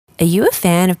Are you a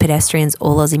fan of Pedestrian's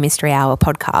All Aussie Mystery Hour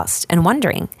podcast and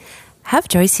wondering, have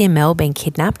Josie and Mel been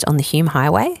kidnapped on the Hume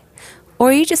Highway? Or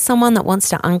are you just someone that wants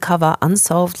to uncover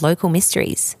unsolved local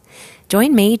mysteries?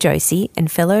 Join me, Josie,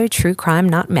 and fellow true crime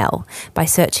nut Mel by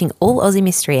searching All Aussie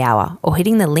Mystery Hour or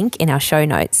hitting the link in our show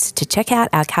notes to check out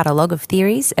our catalogue of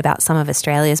theories about some of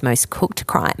Australia's most cooked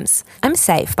crimes. I'm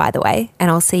safe, by the way,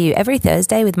 and I'll see you every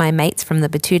Thursday with my mates from the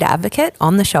Batuta Advocate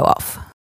on the Show Off.